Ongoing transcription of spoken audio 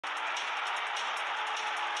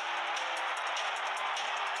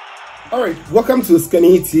Alright, welcome to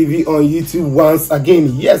Skinny TV on YouTube once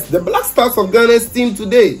again. Yes, the Black Stars of Ghana's team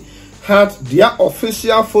today had their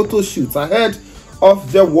official photo shoot ahead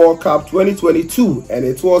of the World Cup 2022, and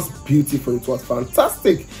it was beautiful. It was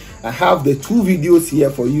fantastic. I have the two videos here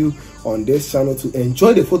for you on this channel to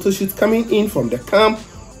enjoy the photo shoot coming in from the camp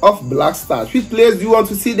of Black Stars. Which players do you want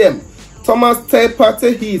to see them? Thomas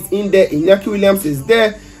Partey, he is in there. Iñaki Williams is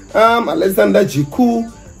there. Alexander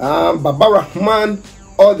Jiku, Baba Rahman.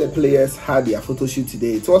 All the players had their photo shoot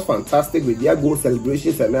today. It was fantastic with their goal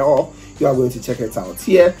celebrations and all. You are going to check it out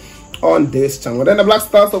here on this channel. Then the Black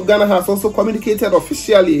Stars of Ghana has also communicated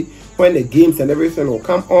officially when the games and everything will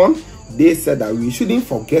come on. They said that we shouldn't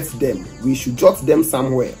forget them. We should jot them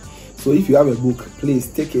somewhere. So if you have a book, please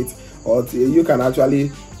take it, or you can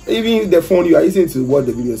actually, even the phone you are using to watch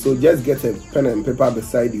the video, so just get a pen and paper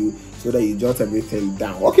beside you so that you jot everything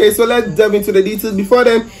down. Okay, so let's delve into the details. Before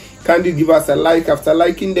then, can you give us a like? After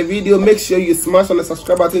liking the video, make sure you smash on the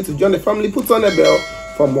subscribe button to join the family. Put on the bell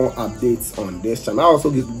for more updates on this channel. I'll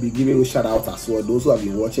also be giving you shout out as well. Those who have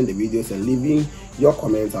been watching the videos and leaving your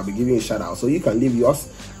comments, I'll be giving you shout out. So you can leave yours,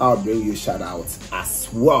 I'll bring you shout out as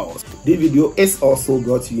well. This video is also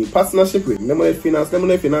brought to you in partnership with Lemonade Finance.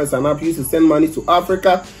 Lemonade Finance is an app used to send money to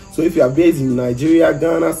Africa. So if you are based in Nigeria,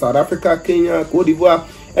 Ghana, South Africa, Kenya, Cote d'Ivoire,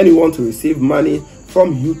 and you want to receive money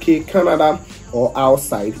from UK, Canada, or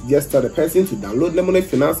outside, just tell the person to download Lemonade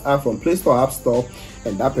Finance app from Play Store, App Store,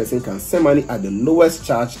 and that person can send money at the lowest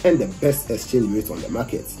charge and the best exchange rate on the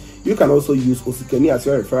market. You can also use Osikeni as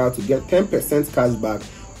your referral to get 10% cash back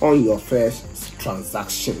on your first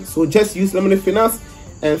transaction. So just use Lemonade Finance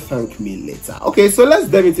and thank me later. Okay, so let's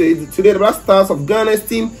dive into it. Today, the Black Stars of Ghana's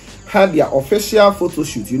team had their official photo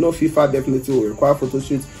shoot. You know, FIFA definitely will require photo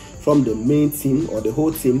shoots from the main team or the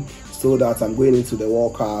whole team, so that I'm going into the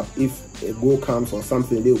World Cup, if a goal comes or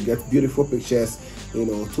something, they will get beautiful pictures, you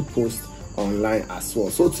know, to post online as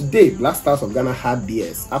well. So today, Black Stars of Ghana had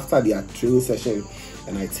theirs after their training session,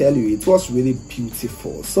 and I tell you, it was really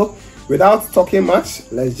beautiful. So without talking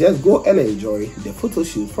much, let's just go and enjoy the photo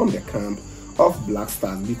shoot from the camp of Black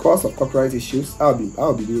Stars. Because of copyright issues, I'll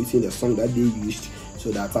be using the song that they used,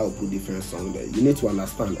 so that I'll put different song there. You need to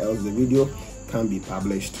understand, else the video can be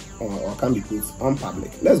published or can be put on public.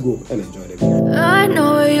 Let's go and enjoy the video. I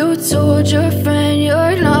know you told your friend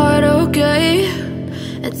you're not okay,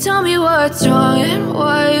 and tell me what's wrong and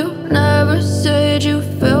why you never said you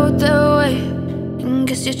felt that way. And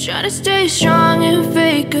guess you're trying to stay strong and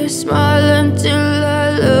fake a smile until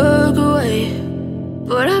I look away.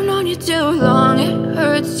 But I've known you too long, it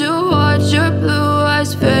hurts to watch your blue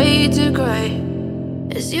eyes fade to gray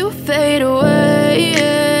as you fade away.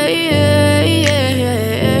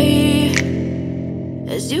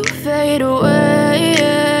 As you fade away.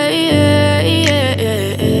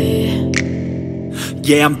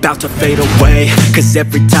 Yeah, I'm about to fade away, cause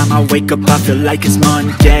every time I wake up I feel like it's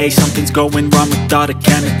Monday. Something's going wrong with all the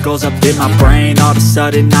chemicals up in my brain. All of a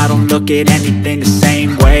sudden I don't look at anything the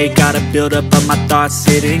same way. Gotta build up of my thoughts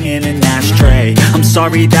sitting in an ashtray. I'm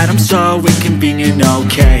sorry that I'm so inconvenient,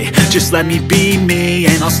 okay. Just let me be me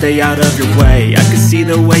and I'll stay out of your way. I can see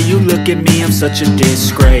the way you look at me, I'm such a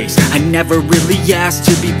disgrace. I never really asked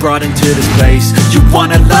to be brought into this place. You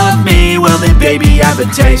wanna love me? Well then baby I have a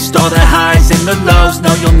taste. All the highs and the lows,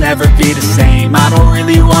 no you'll never be the same. I don't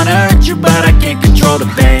really wanna hurt you, but I can't control the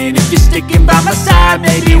pain. If you're sticking by my side,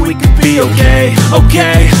 maybe we could be okay.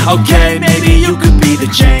 Okay, maybe you could be the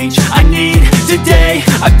change I need today.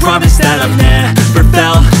 I promise that I've never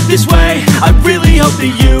felt this way. I really hope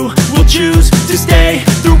that you will choose to stay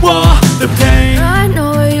through all the pain. I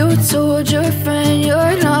know you told your friend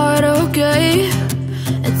you're not okay,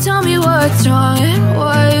 and tell me what's wrong and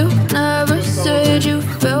why you never said you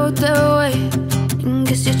felt that way. And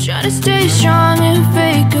guess you're trying to stay strong and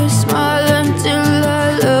fake a smile until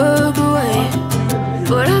I look away.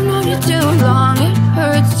 But I've known you too long, it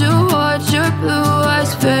hurts to watch your blue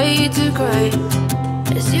eyes fade to gray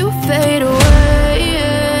as you fade away.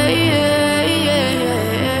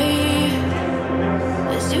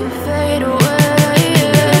 As you fade away.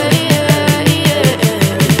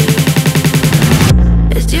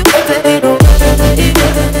 As you fade away.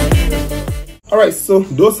 Alright, so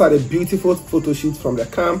those are the beautiful photo shoots from the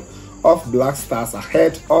camp of Black Stars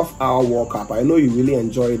ahead of our World Cup. I know you really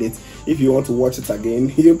enjoyed it. If you want to watch it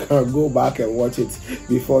again, you can go back and watch it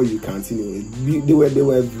before you continue. They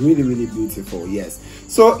were really beautiful, yes.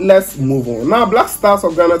 So let's move on. Now, Black Stars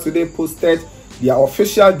of Ghana today posted their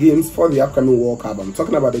official games for the upcoming World Cup. I'm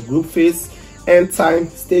talking about the group phase, end time,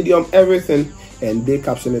 stadium, everything, and they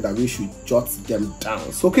captioned it that we should jot them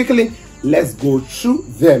down. So quickly, let's go through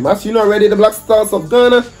them. As you know already, the Black Stars of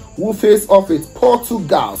Ghana will face off with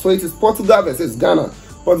Portugal. So it is Portugal versus Ghana.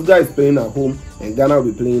 Portugal is playing at home and Ghana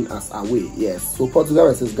will be playing as away. Yes, so Portugal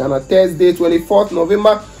versus Ghana, Thursday 24th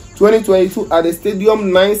November 2022 at the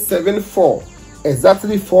Stadium 974,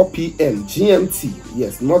 exactly 4 p.m. GMT.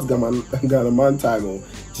 Yes, not Ghana man time,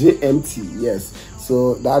 GMT. Yes,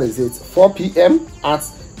 so that is it, 4 p.m. at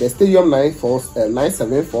the Stadium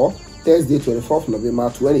 974, Thursday 24th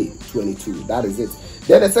November 2022. That is it.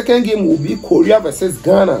 Then the second game will be Korea versus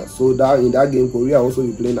Ghana. So that in that game, Korea also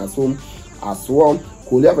will be playing at home as well.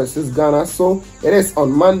 Korea versus Ghana. So it is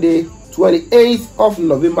on Monday 28th of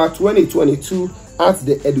November 2022 at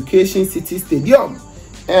the Education City Stadium,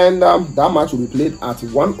 and that match will be played at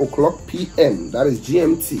 1 o'clock p.m. that is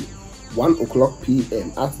GMT, 1 o'clock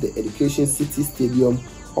p.m. at the Education City Stadium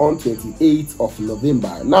on 28th of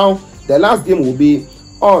November. Now the last game will be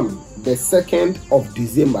on the 2nd of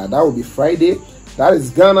December. That will be Friday. That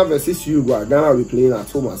is Ghana versus Uruguay. Ghana will be playing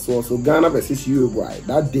at home as well. So Ghana versus Uruguay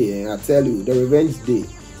that day, and I tell you, the revenge day.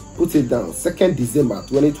 Put it down, 2nd December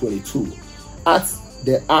 2022 at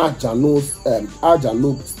the Al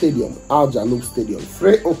Janoub Stadium,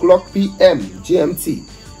 3 o'clock p.m. GMT.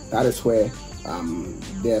 That is where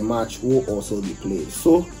the match will also be played.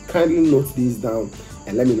 So kindly note these down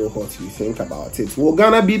and let me know what you think about it. We're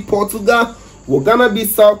gonna beat Portugal, we're gonna beat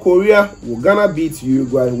South Korea, we're gonna beat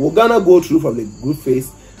Uruguay, we're gonna go through from the group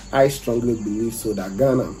phase. I strongly believe so that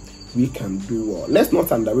Ghana, we can do well. Let's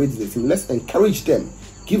not underrate the team, let's encourage them,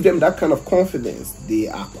 give them that kind of confidence. They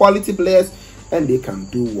are quality players and they can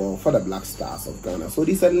do well for the Black Stars of Ghana. So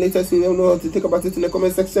these are the latest things. You know what to think about it in the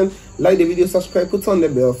comment section. Like the video, subscribe, put on the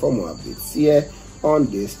bell for more updates here on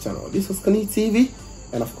this channel. This was Kani TV,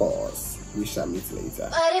 and of course, we shall meet later.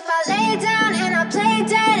 But if I lay down and I play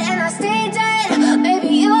dead and I stay dead, maybe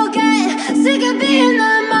you'll get sick of being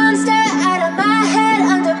the monster out of my head,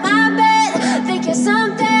 under my bed, thinking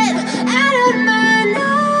something out of my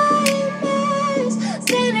nightmares,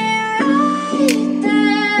 standing right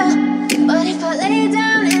there. But if I lay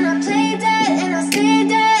down and I play dead and I stay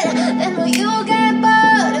dead, then will you get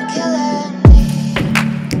bored of killing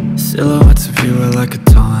me? Silhouettes of you are like a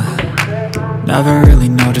taunt. Never really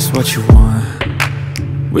know just what you want.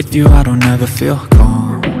 With you I don't ever feel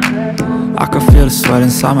calm. I can feel the sweat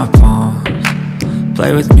inside my palms.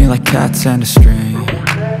 Play with me like cats and a string.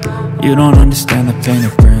 You don't understand the pain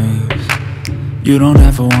it brings. You don't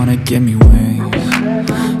ever wanna give me wings.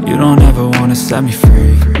 You don't ever wanna set me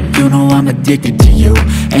free. You know I'm addicted to you,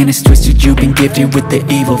 and it's twisted, you've been gifted with the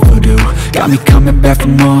evil voodoo. Got me coming back for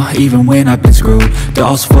more, even when I've been screwed.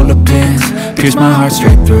 Dolls full of pins, pierce my heart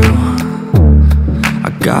straight through. I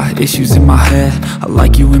got issues in my head, I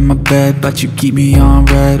like you in my bed, but you keep me on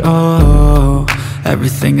red. Oh,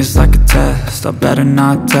 everything is like a test, I better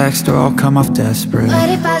not text or I'll come off desperate. But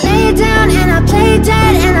if I lay down and I play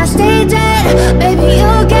dead and I stay dead, baby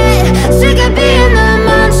you'll get sick of being the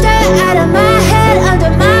monster out of my head,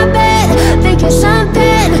 under my bed, thinking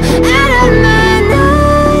something out of my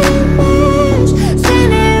nightmares,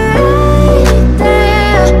 standing right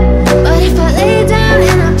there. But if I lay down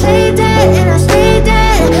and I play dead and I stay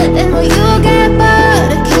dead, then will you get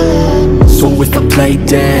bored of killing me? So if I play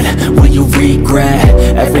dead, will you regret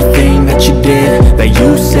everything that you did, that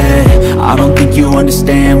you said? I don't think you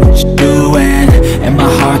understand what you're doing, and my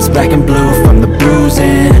heart's black and blue from the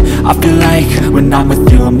bruising. I feel like when I'm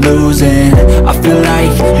with you I'm losing. I feel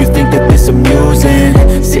like you think that this amusing,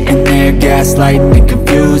 sitting there gaslighting and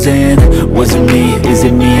confusing. Was it me? Is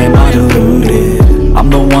it me? Am I deluded? I'm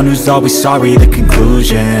the one who's always sorry, the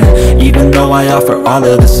conclusion, even though I offer all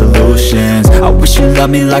of the solutions. I wish you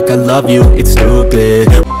loved me like I love you, it's stupid.